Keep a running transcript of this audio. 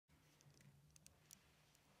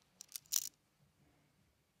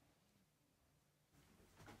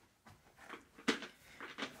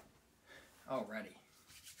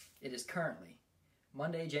It is currently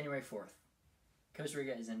Monday, January 4th. Costa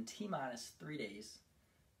Rica is in T-minus 3 days.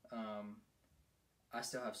 I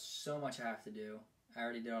still have so much I have to do. I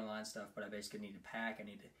already did online stuff, but I basically need to pack. I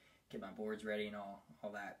need to get my boards ready and all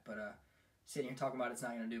that. But sitting here talking about it's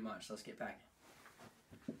not going to do much. So let's get packing.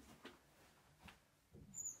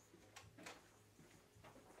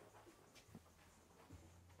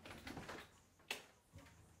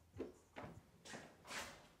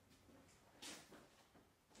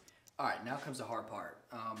 Alright, now comes the hard part.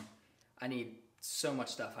 I need so much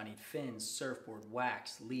stuff. I need fins, surfboard,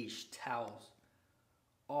 wax, leash, towels,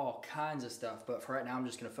 all kinds of stuff. But for right now, I'm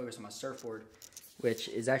just going to focus on my surfboard, which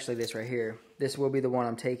is actually this right here. This will be the one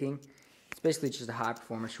I'm taking. It's basically just a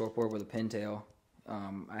high-performance shortboard with a pintail.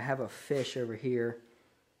 I have a fish over here,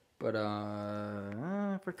 but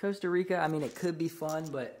for Costa Rica, I mean, it could be fun,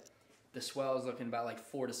 but the swell is looking about like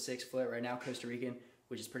 4 to 6 foot right now, Costa Rican,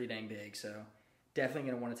 which is pretty dang big. So definitely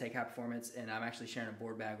going to want to take high performance, and I'm actually sharing a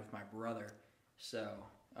board bag with my brother. So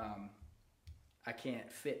I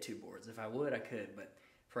can't fit 2 boards. If I would, I could, but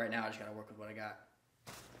for right now, I just got to work with what I got.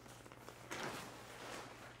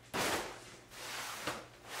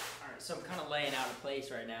 Alright, so I'm kind of laying out a place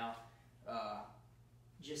right now.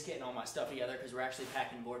 Just getting all my stuff together because we're actually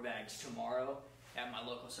packing board bags tomorrow at my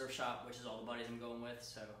local surf shop, which is all the buddies I'm going with.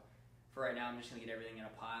 So for right now, I'm just going to get everything in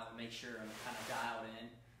a pile and make sure I'm kind of dialed in.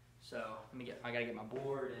 So I gotta get my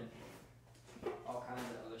board and all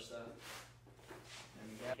kinds of other stuff.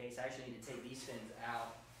 In case I actually need to take these fins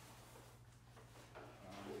out,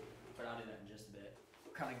 but I'll do that in just a bit.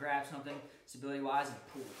 Kind of grab something stability-wise and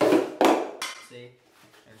pull. See,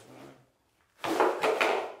 there's 1,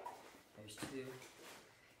 there's 2,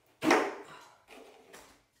 and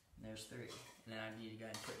there's 3. And then I need to go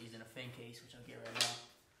ahead and put these in a fin case, which I'll get right now.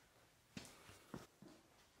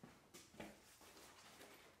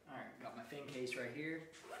 Alright, got my fin case right here.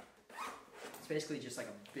 It's basically just like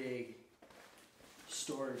a big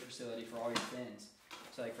storage facility for all your fins.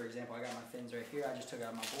 So like for example, I got my fins right here. I just took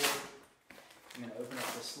out my board. I'm going to open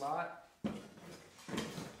up the slot. I'm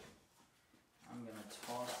going to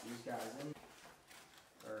toss these guys in.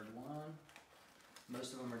 Third one.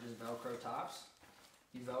 Most of them are just Velcro tops.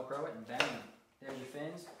 You Velcro it and bang, there's your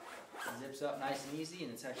fins. It zips up nice and easy,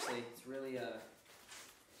 and it's really a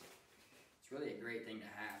great thing to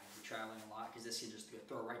have if you're traveling a lot, because this you just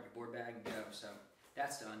throw it right in your board bag and go. So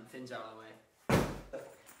that's done. Fins out of the way.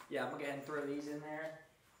 Yeah, I'm gonna go ahead and throw these in there,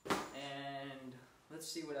 and let's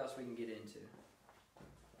see what else we can get into.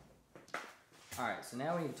 All right, so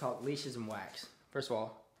now we need to talk leashes and wax. First of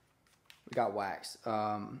all, we got wax.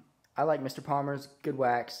 I like Mr. Palmer's, good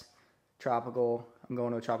wax, tropical. I'm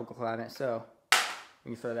going to a tropical climate, so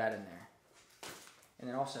we can throw that in there. And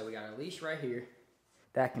then also we got a leash right here.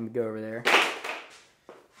 That can go over there.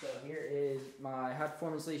 So here is my high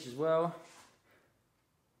performance leash as well.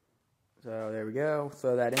 So there we go.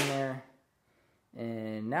 Throw that in there.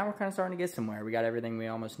 And now we're kind of starting to get somewhere. We got everything we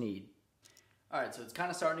almost need. Alright, so it's kind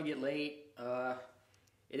of starting to get late.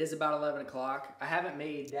 It is about 11 o'clock. I haven't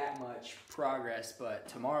made that much progress, but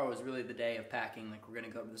tomorrow is really the day of packing. Like, we're going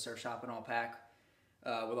to go to the surf shop and all pack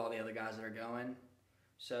with all the other guys that are going.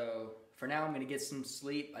 So for now, I'm going to get some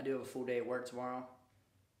sleep. I do have a full day at work tomorrow.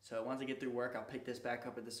 So once I get through work, I'll pick this back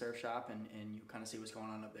up at the surf shop, and you'll kind of see what's going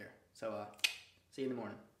on up there. So see you in the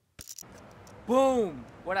morning. Boom!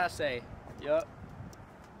 What'd I say? Yup.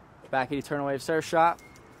 Back at Eternal Wave Surf Shop.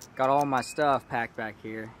 Got all my stuff packed back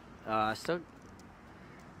here.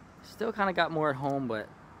 Still kind of got more at home, but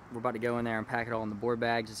we're about to go in there and pack it all in the board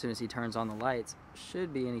bags as soon as he turns on the lights.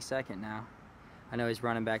 Should be any second now. I know he's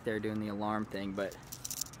running back there doing the alarm thing, but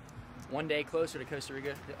one day closer to Costa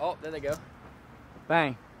Rica. Oh, there they go.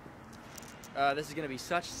 Bang. This is going to be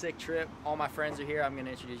such a sick trip. All my friends are here. I'm going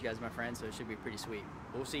to introduce you guys to my friends, so it should be pretty sweet.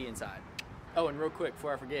 We'll see you inside. Oh, and real quick,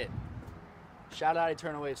 before I forget, shout out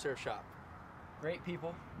Eternal Wave Surf Shop. Great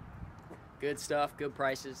people, good stuff, good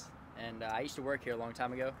prices, and I used to work here a long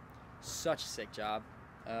time ago. Such a sick job.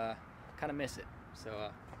 Kind of miss it. So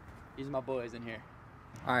these are my boys in here.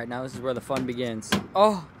 All right, now this is where the fun begins.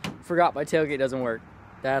 Oh, forgot my tailgate doesn't work.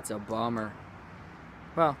 That's a bummer.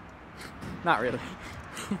 Well, not really.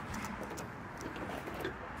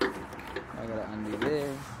 I gotta undo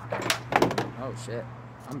this. Oh shit,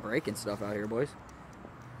 I'm breaking stuff out here, boys.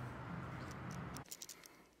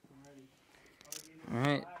 All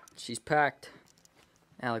right, she's packed.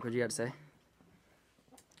 Alec, what you got to say?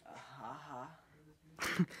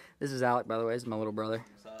 This is Alec, by the way. This is my little brother.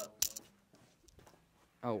 What's up?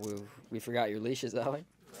 Oh, we forgot your leashes, Alec.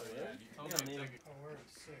 Oh, yeah?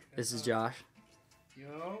 This is Josh.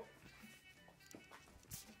 Yo.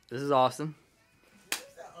 This is Austin.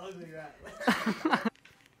 That ugly rat.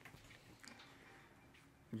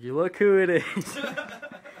 You look who it is.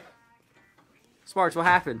 Sparks, what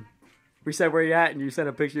happened? We said where you at, and you sent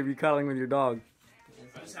a picture of you cuddling with your dog.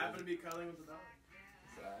 I just happened to be cuddling with the dog.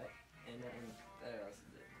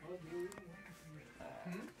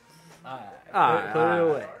 It's alright. Alright. Put it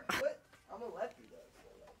away. What? I'm a lefty though.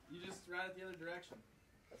 You just ride it the other direction.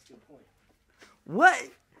 That's a good point. What?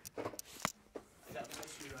 I got an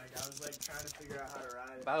issue. Like I was like trying to figure out how to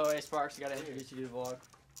ride it. By the way, Sparks, I gotta introduce you to the vlog.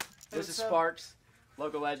 This is Sparks,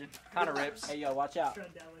 local legend. Kinda rips. Hey, yo, watch out.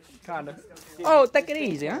 Kinda. Oh, take it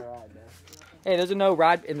easy, huh? Hey, there's a no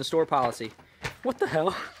ride in the store policy. What the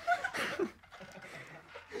hell?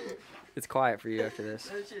 It's quiet for you after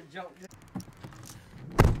this.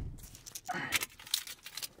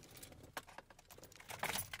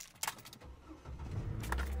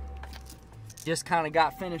 Just kind of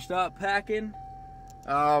got finished up packing.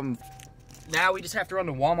 Now we just have to run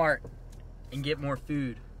to Walmart and get more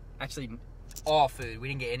food. Actually, all food. We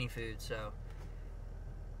didn't get any food, so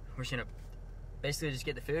we're just gonna basically just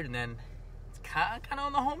get the food, and then it's kind of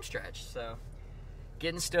on the home stretch. So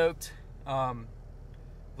getting stoked. A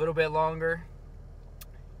little bit longer,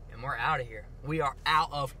 and we're out of here. We are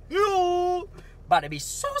out of here. About to be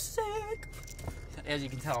so sick. As you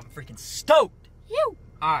can tell, I'm freaking stoked.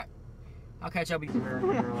 All right. I'll catch up with you.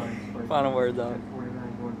 Final words on it.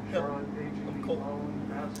 I'm cold.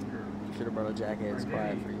 Should have brought a jacket. It's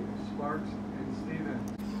quiet for you. Sparks and Steven.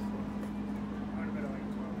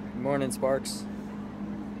 Good morning, Sparks.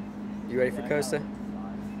 You ready for Costa?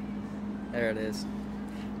 There it is.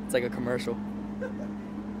 It's like a commercial.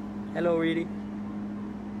 Hello, Reedy.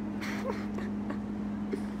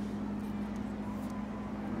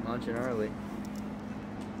 Launching early.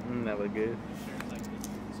 That look good.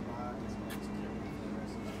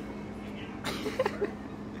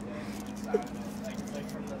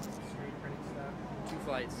 2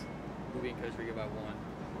 flights. We'll be in Costa Rica by 1.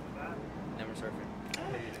 Then we're surfing.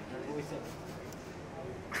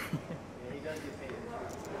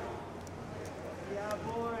 Yeah,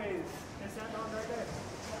 boys. Is that not right there?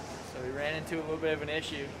 So we ran into a little bit of an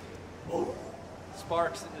issue.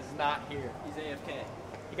 Sparks is not here. He's AFK.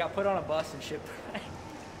 He got put on a bus and shipped away.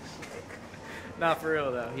 Not for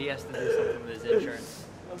real though. He has to do something with his insurance.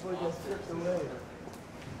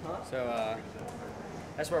 So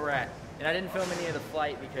that's where we're at. And I didn't film any of the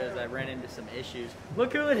flight because I ran into some issues.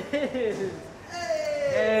 Look who it is!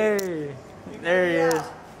 Hey! There he is.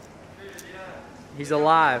 He's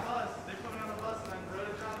alive.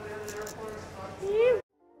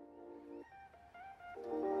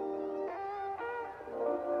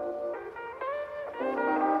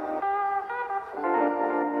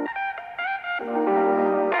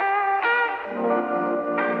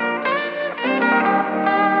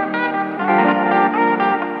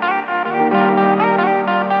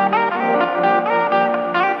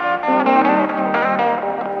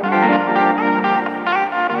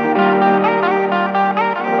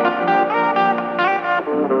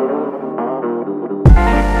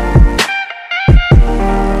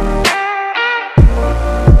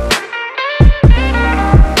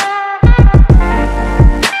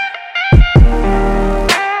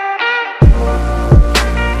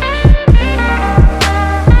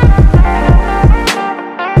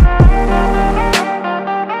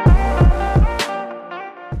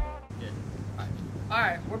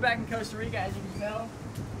 Back in Costa Rica, as you can tell.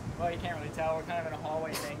 Well, you can't really tell. We're kind of in a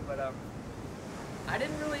hallway thing, but I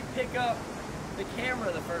didn't really pick up the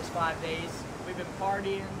camera the first 5 days. We've been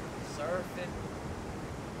partying, surfing,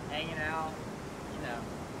 hanging out, you know,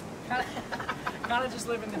 kind of just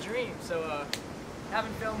living the dream. So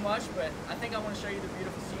haven't filmed much, but I think I want to show you the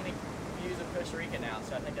beautiful scenic views of Costa Rica now.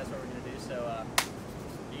 So I think that's what we're gonna do. So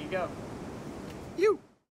here you go. You.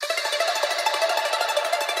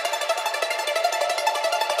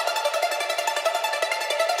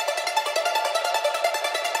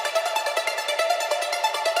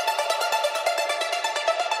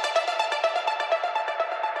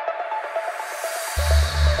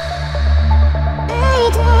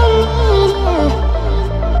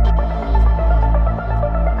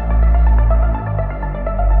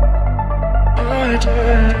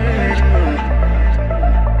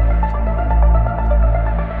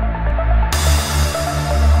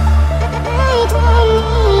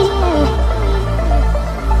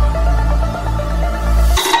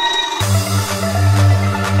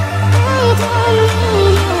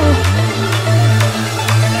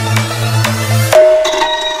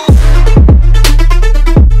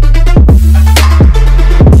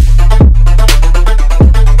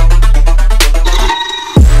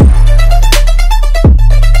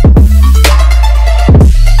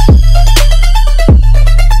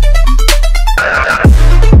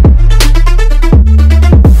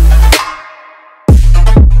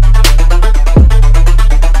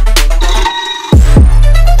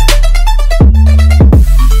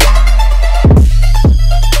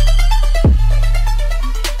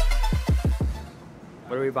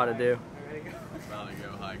 do. About to go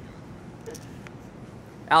hiking.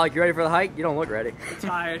 Alec, you ready for the hike? You don't look ready. I'm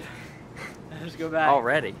tired. Let's go back.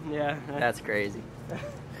 Already? Yeah. That's crazy.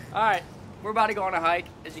 Alright, we're about to go on a hike.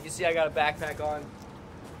 As you can see, I got a backpack on.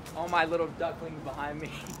 All my little ducklings behind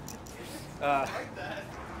me.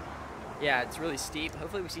 Yeah, it's really steep.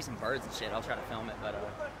 Hopefully we see some birds and shit. I'll try to film it, but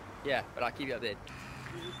yeah, but I'll keep you updated.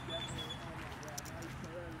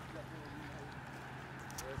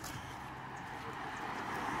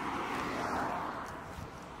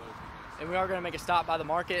 And we are going to make a stop by the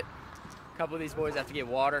market. A couple of these boys have to get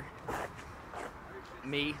water.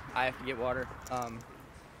 Me, I have to get water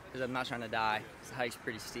because I'm not trying to die. The hike's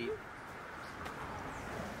pretty steep.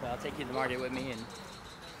 So I'll take you to the market with me and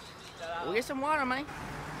we'll get some water, man.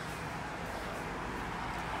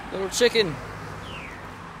 Little chicken.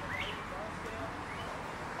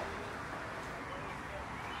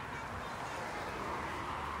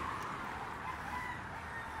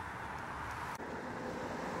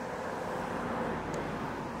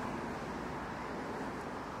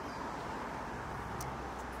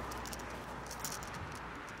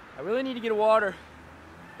 I really need to get water,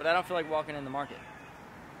 but I don't feel like walking in the market.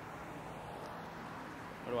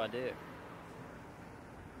 What do I do?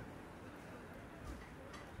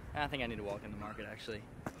 I think I need to walk in the market, actually.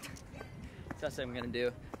 That's what I'm gonna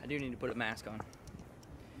do. I do need to put a mask on.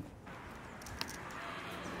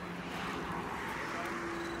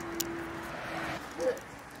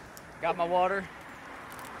 Got my water.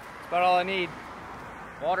 That's about all I need.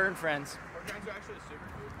 Water and friends. Organics are actually a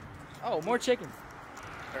superfood. Oh, more chicken.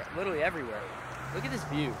 They're literally everywhere. Look at this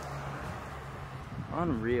view.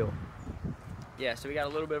 Unreal. Yeah, so we got a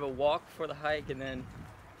little bit of a walk for the hike, and then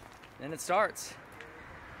it starts.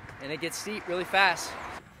 And it gets steep really fast.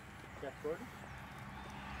 Jeff Gordon?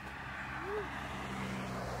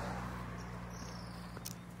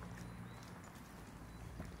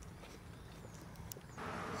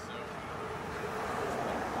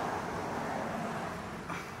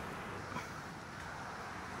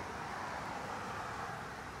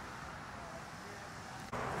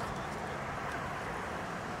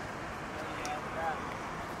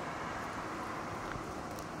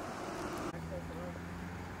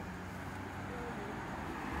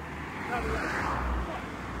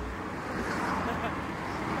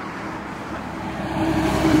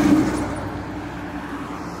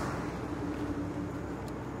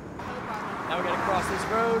 Now we gotta cross this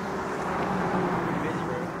road. Busy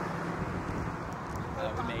road.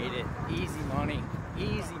 We made it. Easy money.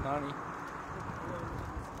 Easy money.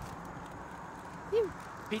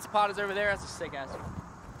 Pizza Pot is over there. That's a sick ass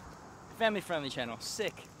family friendly channel.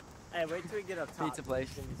 Sick. Hey, wait till we get up top. Pizza place.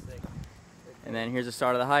 It's gonna be sick. And then here's the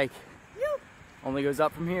start of the hike. Only goes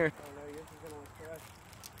up from here.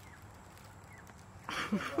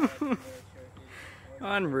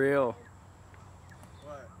 Unreal.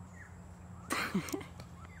 What?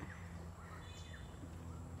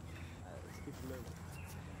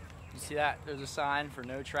 You see that? There's a sign for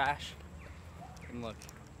no trash. And look,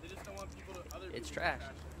 They just don't want people to other it's people trash.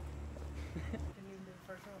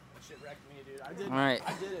 That shit wrecked me, dude. All right.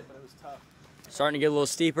 I did it, but it was tough. Starting to get a little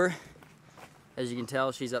steeper. As you can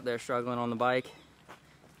tell, she's up there struggling on the bike.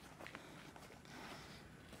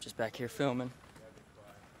 Just back here filming.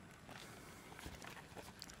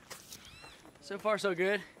 So far, so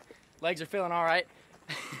good. Legs are feeling all right.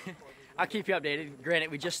 I'll keep you updated. Granted,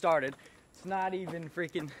 we just started. It's not even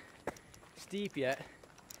freaking steep yet.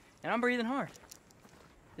 And I'm breathing hard.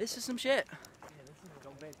 This is some shit.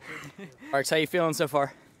 Arx, how you feeling so far?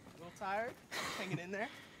 A little tired. Hanging in there.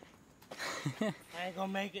 I ain't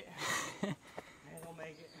gonna make it. I ain't gonna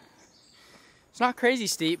make it. It's not crazy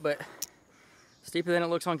steep, but steeper than it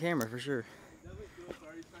looks on camera for sure.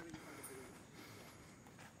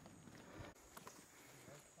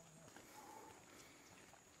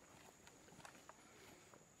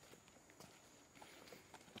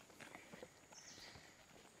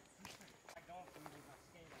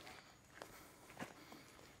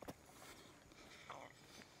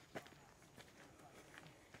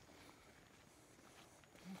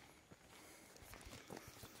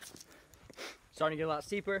 Starting to get a lot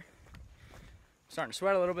steeper. Starting to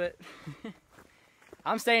sweat a little bit.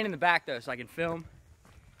 I'm staying in the back though, so I can film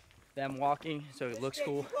them walking, so it looks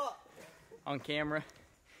cool on camera.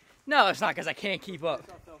 No, it's not because I can't keep up.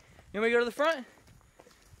 You want me to go to the front?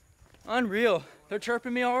 Unreal. They're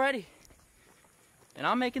chirping me already. And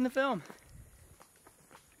I'm making the film.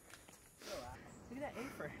 Look at that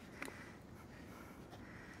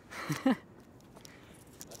apron.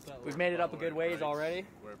 We've made it up a good ways already.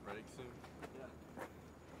 Where it breaks soon.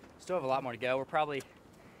 Still have a lot more to go. We're probably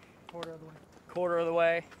Quarter of the way. quarter of the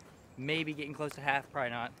way. Maybe getting close to half,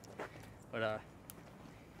 probably not. But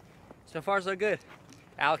so far so good.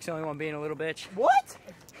 Alex the only one being a little bitch. What?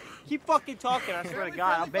 Keep fucking talking, I swear to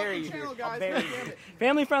God, I'll bury you here. I'll bury you.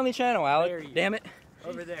 Family friendly channel, Alex. Damn it.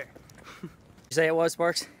 Over there. You say it was,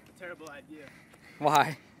 Sparks? Terrible idea.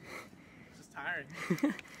 Why? It's just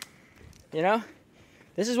tiring. You know?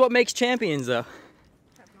 This is what makes champions, though.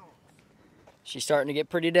 She's starting to get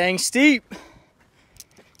pretty dang steep.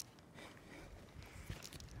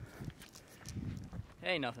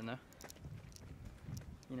 Ain't nothing, though.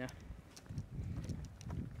 You know?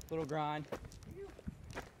 Little grind.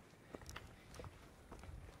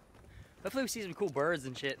 Hopefully we see some cool birds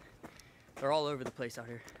and shit. They're all over the place out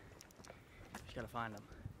here. Just gotta find them.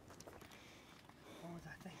 What was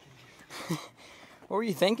I thinking? What were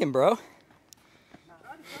you thinking, bro? I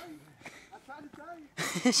tried to tell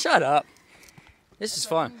you. Shut up. This is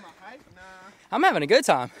fun. My height? Nah. I'm having a good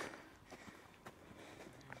time.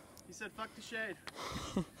 He said fuck the shade.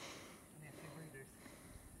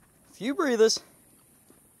 Few breathers.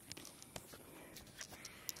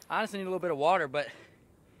 I honestly need a little bit of water, but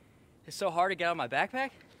it's so hard to get out of my backpack.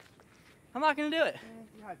 I'm not gonna do it.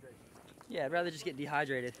 Dehydrate. Yeah, I'd rather just get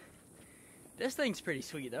dehydrated. This thing's pretty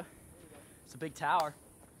sweet though. It's a big tower.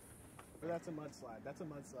 Or that's a mudslide. That's a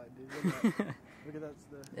mudslide, dude. Look at that. Look at that.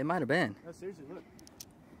 It might have been. No, seriously, look.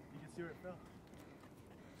 You can see where it fell.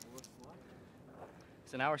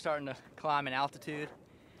 So now we're starting to climb in altitude.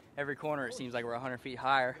 Every corner it seems like we're 100 feet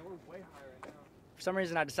higher. We're way higher right now. For some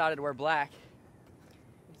reason I decided to wear black.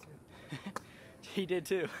 He did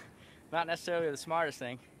too. Not necessarily the smartest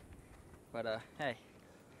thing. But hey,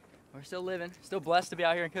 we're still living. Still blessed to be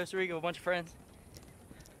out here in Costa Rica with a bunch of friends.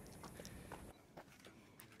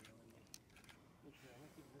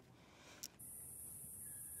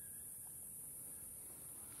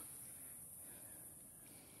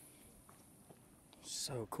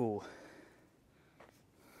 So cool.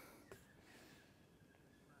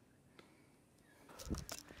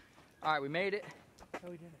 All right, we made it. No,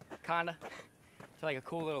 we didn't. Kinda. It's like a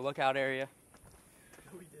cool little lookout area.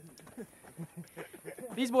 No, we didn't.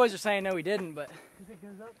 These boys are saying no, we didn't, but If it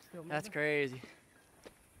goes up still, that's crazy.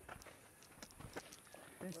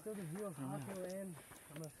 There's still the view of Hawthorne and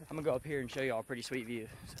I'm gonna go up here and show y'all a pretty sweet view.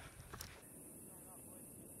 So.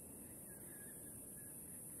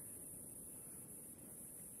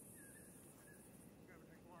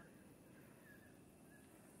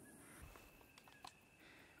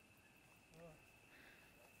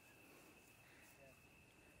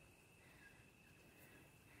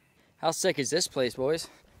 How sick is this place, boys?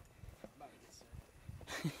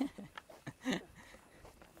 You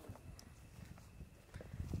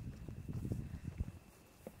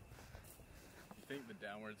think the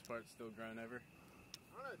downwards part's still grown over?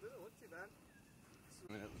 I don't know, it doesn't look too bad.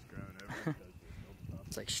 I mean, it was grown over.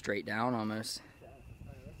 It's like straight down almost.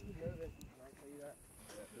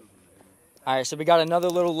 All right, so we got another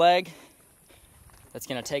little leg that's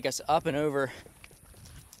gonna take us up and over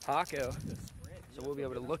Jaco. So we'll be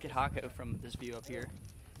able to look at Jaco from this view up here.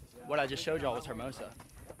 What I just showed y'all was Hermosa.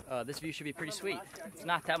 This view should be pretty sweet. It's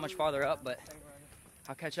not that much farther up, but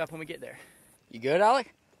I'll catch up when we get there. You good,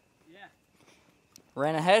 Alec? Yeah.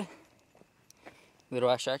 Ran ahead? Little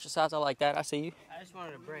extra exercise, I like that. I see you. I just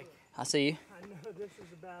wanted a break. I see you. I know this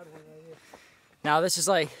is a bad one right here. Now this is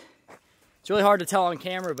like, it's really hard to tell on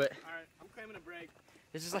camera, but Alright, I'm claiming a break.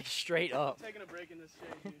 this is like straight up. I'm taking a break in this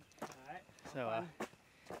shade, dude. Alright. So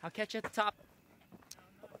I'll catch you at the top.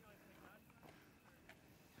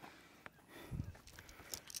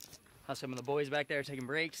 Some of the boys back there taking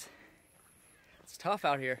breaks. It's tough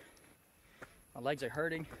out here. My legs are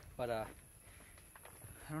hurting, but I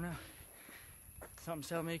don't know. Something's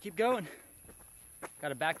telling me to keep going.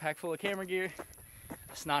 Got a backpack full of camera gear.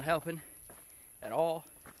 It's not helping at all.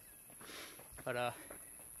 But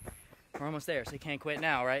we're almost there, so you can't quit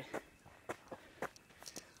now, right?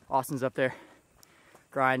 Austin's up there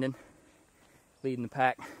grinding, leading the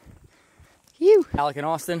pack. Phew. Alec and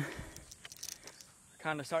Austin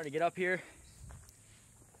kind of starting to get up here.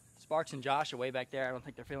 Sparks and Josh are way back there. I don't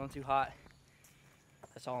think they're feeling too hot.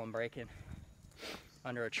 That's all I'm breaking.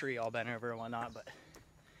 Under a tree all bent over and whatnot, but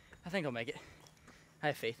I think I'll make it. I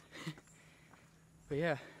have faith. But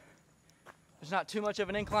yeah, there's not too much of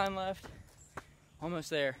an incline left. Almost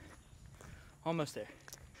there. Almost there.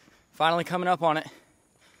 Finally coming up on it.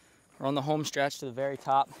 We're on the home stretch to the very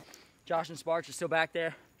top. Josh and Sparks are still back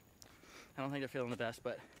there. I don't think they're feeling the best,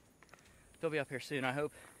 but they'll be up here soon, I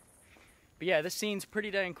hope. But yeah, this scene's pretty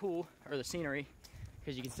dang cool, or the scenery,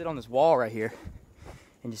 because you can sit on this wall right here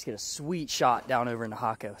and just get a sweet shot down over into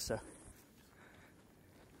Jaco. So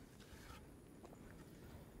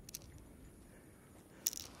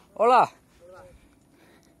hola.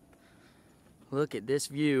 Look at this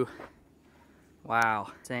view.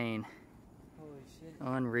 Wow, insane. Holy shit.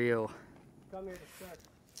 Unreal. Come here to start.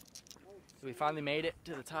 So we finally made it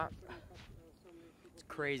to the top. It's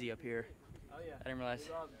crazy up here. Oh yeah. I didn't realize.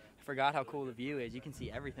 I forgot how cool the view is. You can see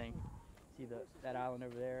everything. See that island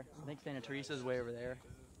over there. I think Santa Teresa's way over there.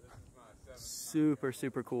 Super,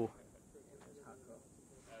 super cool.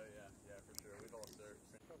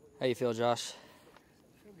 How you feel, Josh?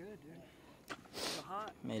 Feel good, dude. Feel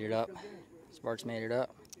hot. Made it up. Sparks made it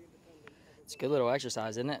up. It's a good little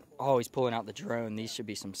exercise, isn't it? Oh, he's pulling out the drone. These should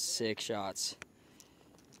be some sick shots.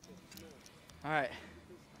 All right.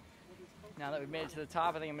 Now that we've made it to the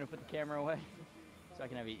top, I think I'm gonna put the camera away so I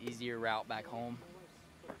can have an easier route back home.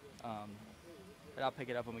 But I'll pick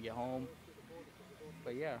it up when we get home.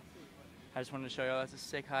 But yeah, I just wanted to show y'all that's a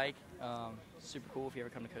sick hike. Super cool. If you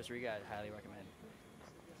ever come to Costa Rica, I highly recommend.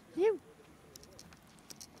 You.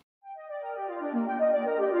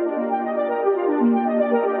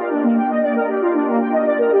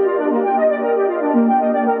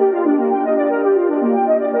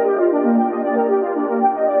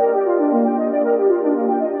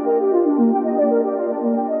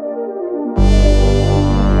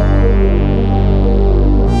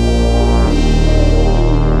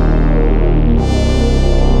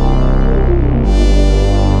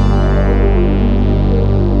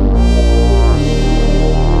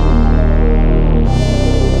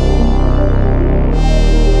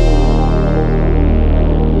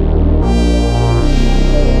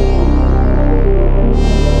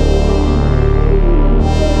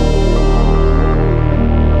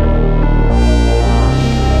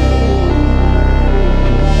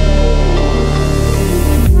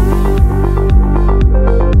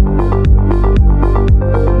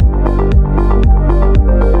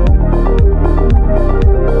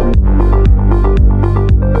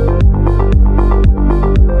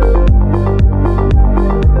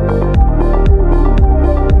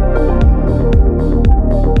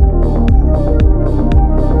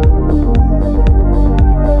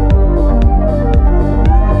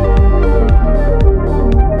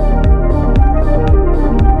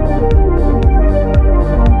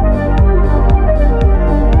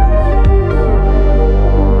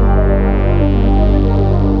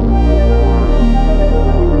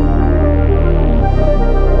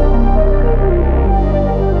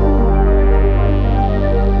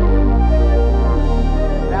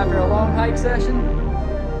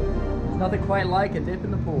 Nothing quite like a dip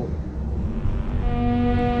in the pool.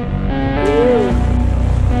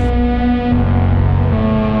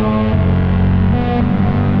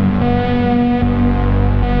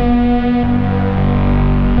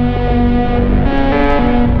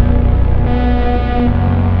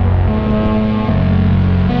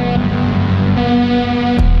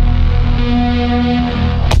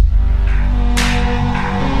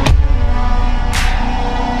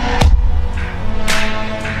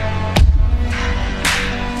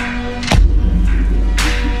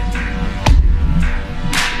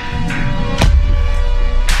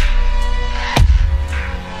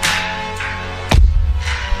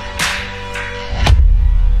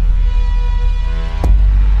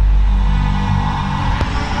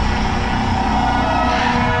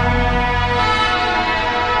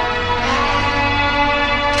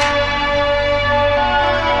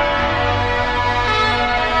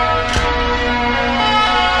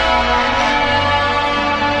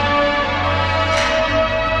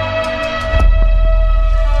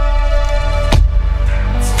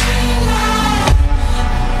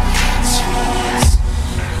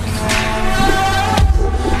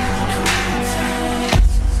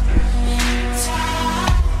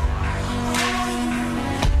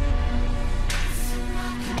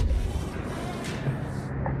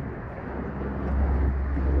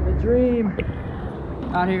 Dream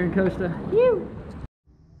out here in Costa.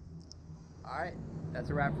 Alright,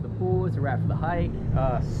 that's a wrap for the pool. It's a wrap for the hike.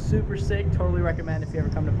 Super sick. Totally recommend if you ever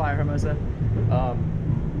come to Playa Hermosa.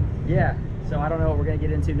 Yeah, so I don't know what we're gonna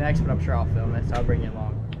get into next, but I'm sure I'll film it, so I'll bring you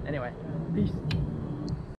along. Anyway, peace.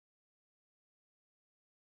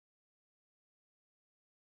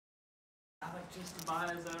 Just to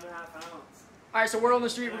buy his own half ounce. Alright, so we're on the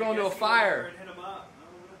street. We're going to a fire.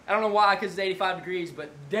 I don't know why, because it's 85 degrees, but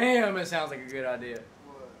damn, it sounds like a good idea.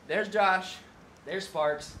 What? There's Josh. There's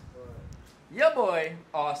Sparks. Yeah, boy,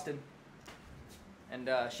 Austin. And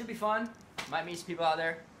should be fun. Might meet some people out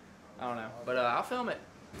there. I don't know, but I'll film it.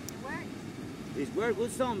 It's very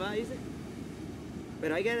good song, man, is it?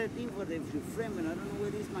 But I got a thing for the frame, and I don't know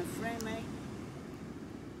where is my frame, mate.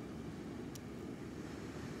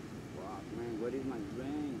 Wow, man, where is my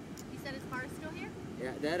frame? You said his car is still here?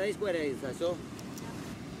 Yeah, that is where it is, I saw.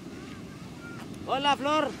 Hola,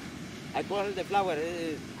 Flor. I call her the flower.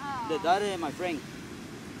 The daughter of my friend.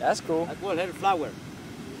 That's cool. I call her flower.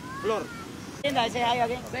 Flor. Linda, say hi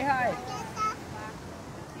again. Say hi.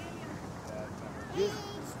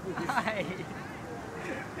 Hi.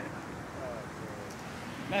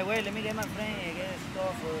 Man, wait, let me get my friend get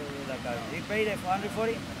stuff for like he paid it for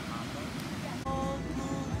 140.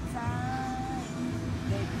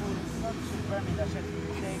 They put some super in the shirt.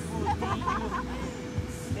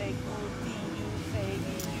 They continue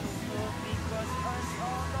saving you because us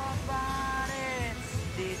all about it.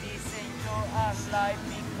 They diseñó a life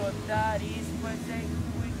because that is what they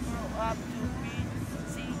we grow up to be.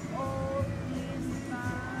 See, all is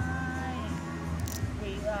fine.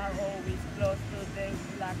 We are always close to the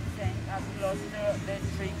black tank, as close to the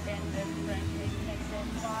tree and the friend. It makes the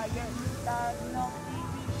fire that no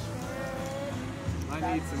division. I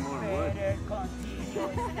need some more wood.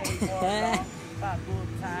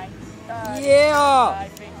 Yeah.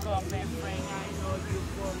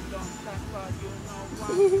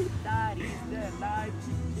 That is the life.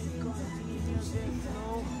 Continue the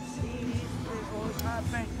flow. It is what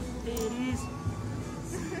happen. It is.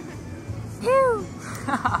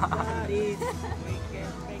 That is. We can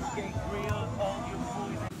make it real on you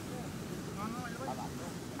boys.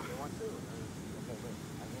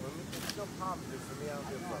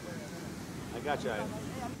 I got you.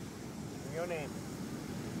 Your name?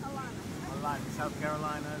 Alana. South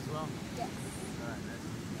Carolina as well? Yes. All right, nice.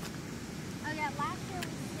 Oh yeah, last year we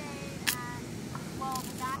stayed at, well,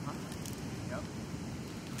 the guy, Yep.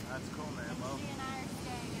 That's cool, man. Well, Angie and I are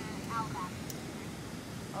staying at Outback.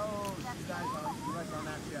 oh, you guys are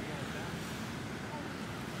actually at home now.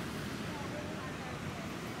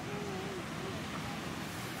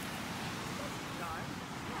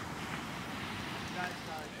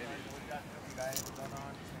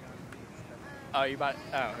 Oh, you bought?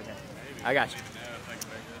 Oh, okay. I got you.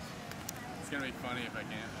 It's gonna be funny if I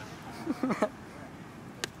can't.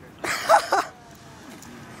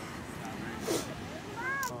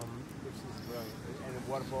 This is brilliant. And the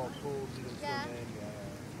waterfall pools, you can Yeah. swim in.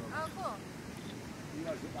 Yeah. Oh, cool. You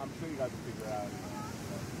guys, I'm sure you guys will figure it out.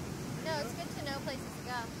 No, it's good to know places to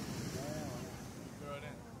go. Throw it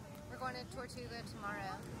in. We're going to Tortuga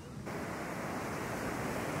tomorrow.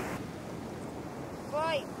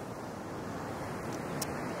 Boy.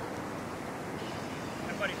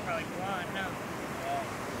 Everybody's probably gone now.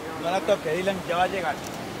 No la toque, Dylan, ya va a llegar.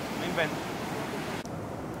 No invento.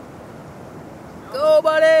 Go,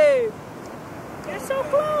 buddy! You're so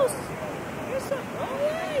close! You're so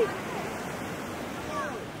way!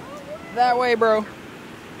 That way, bro.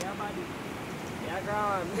 Yeah, buddy. Yeah,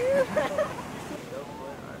 gone.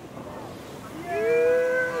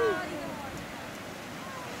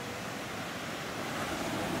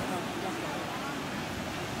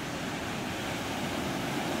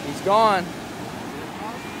 He's gone.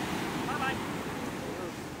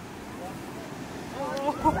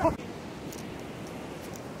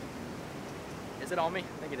 Is it on me? I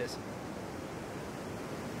think it is.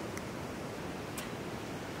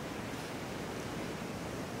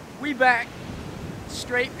 We back.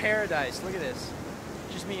 Straight paradise. Look at this.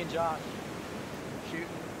 Just me and Josh shooting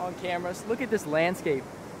on cameras. Look at this landscape.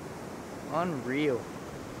 Unreal.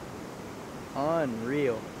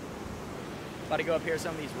 Unreal. About to go up here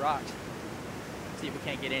some of these rocks. See if we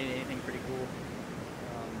can't get anything pretty cool.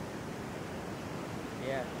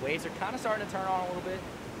 Yeah, waves are kind of starting to turn on a little bit.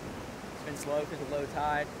 It's been slow because of low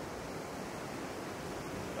tide.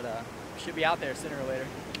 But should be out there sooner or later.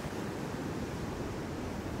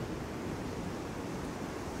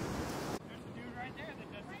 There's a dude right there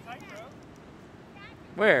that does the tightrope.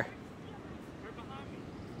 Where? Right behind me.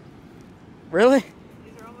 Really?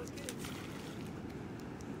 These are all those kids.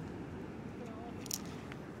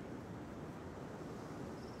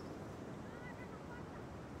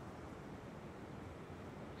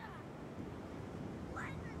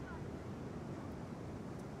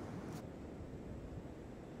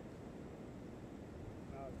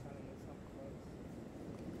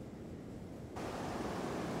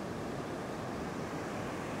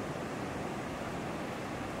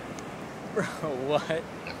 Bro, what?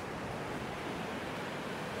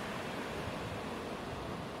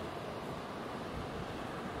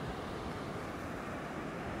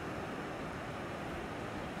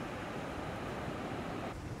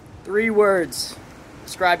 Three words.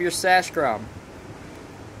 Describe your sash scrum.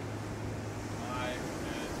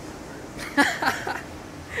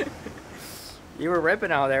 You were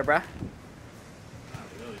ripping out there, bruh. Not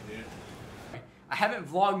really, dude. I haven't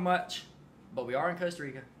vlogged much, but we are in Costa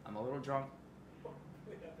Rica. I'm a little drunk.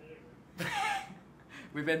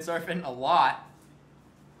 We've been surfing a lot,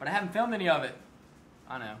 but I haven't filmed any of it.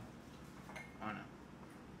 I know.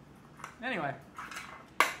 Anyway,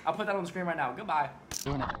 I'll put that on the screen right now. Goodbye.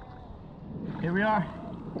 Doing it. Here we are,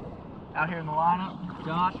 out here in the lineup.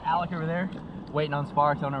 Josh, Alec over there, waiting on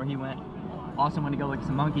Sparks. I don't know where he went. Austin went to go look at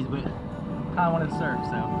some monkeys, but kind of wanted to surf,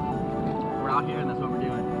 so we're out here and that's what we're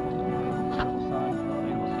doing. Beautiful sun,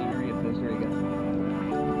 beautiful scenery of Costa Rica.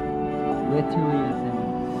 With Tulias and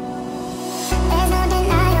There's no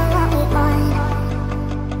denying what we want.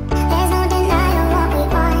 There's no denying what we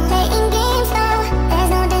want. Playing games though. There's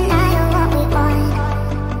no denying what we want.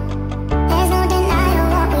 There's no denying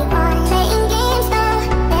what we want. Playing games though.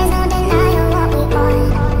 There's no denying what we want.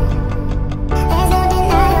 There's no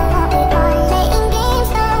denying what we want. Playing games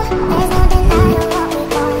though. There's no denying what we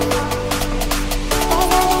want.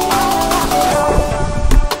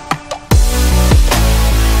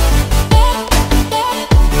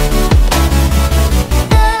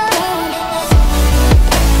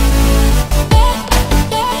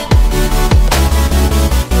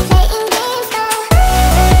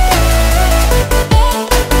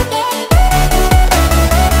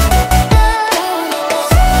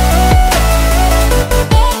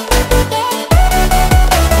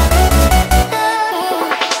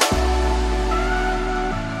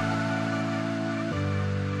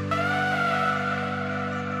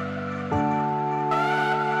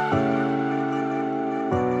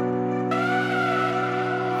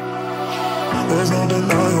 There's no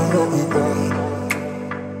denying what we want. There's no denying what we want.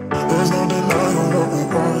 There's no denying what we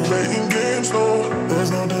want. Playing games, no.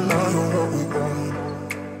 There's no denying what we want.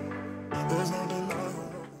 There's no denying what we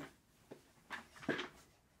want.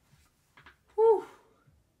 whew.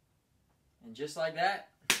 And just like that,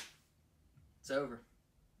 it's over.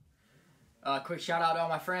 Quick shout out to all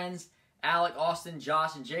my friends, Alec, Austin,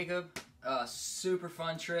 Josh, and Jacob. Super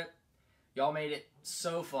fun trip. Y'all made it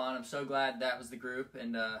so fun. I'm so glad that was the group,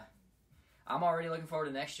 and I'm already looking forward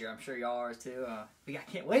to next year. I'm sure y'all are too. I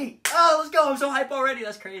can't wait. Oh, let's go. I'm so hyped already.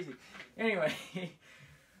 That's crazy. Anyway,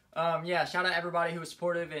 yeah, shout out everybody who was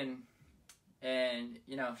supportive, and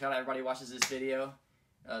you know, shout out everybody who watches this video.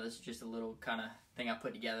 This is just a little kind of thing I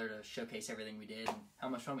put together to showcase everything we did and how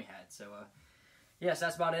much fun we had. So, yes,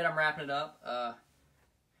 that's about it. I'm wrapping it up.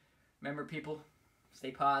 Remember, people, stay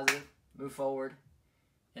positive, move forward,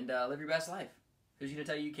 and live your best life. Who's going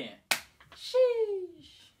to tell you you can't? Sheesh.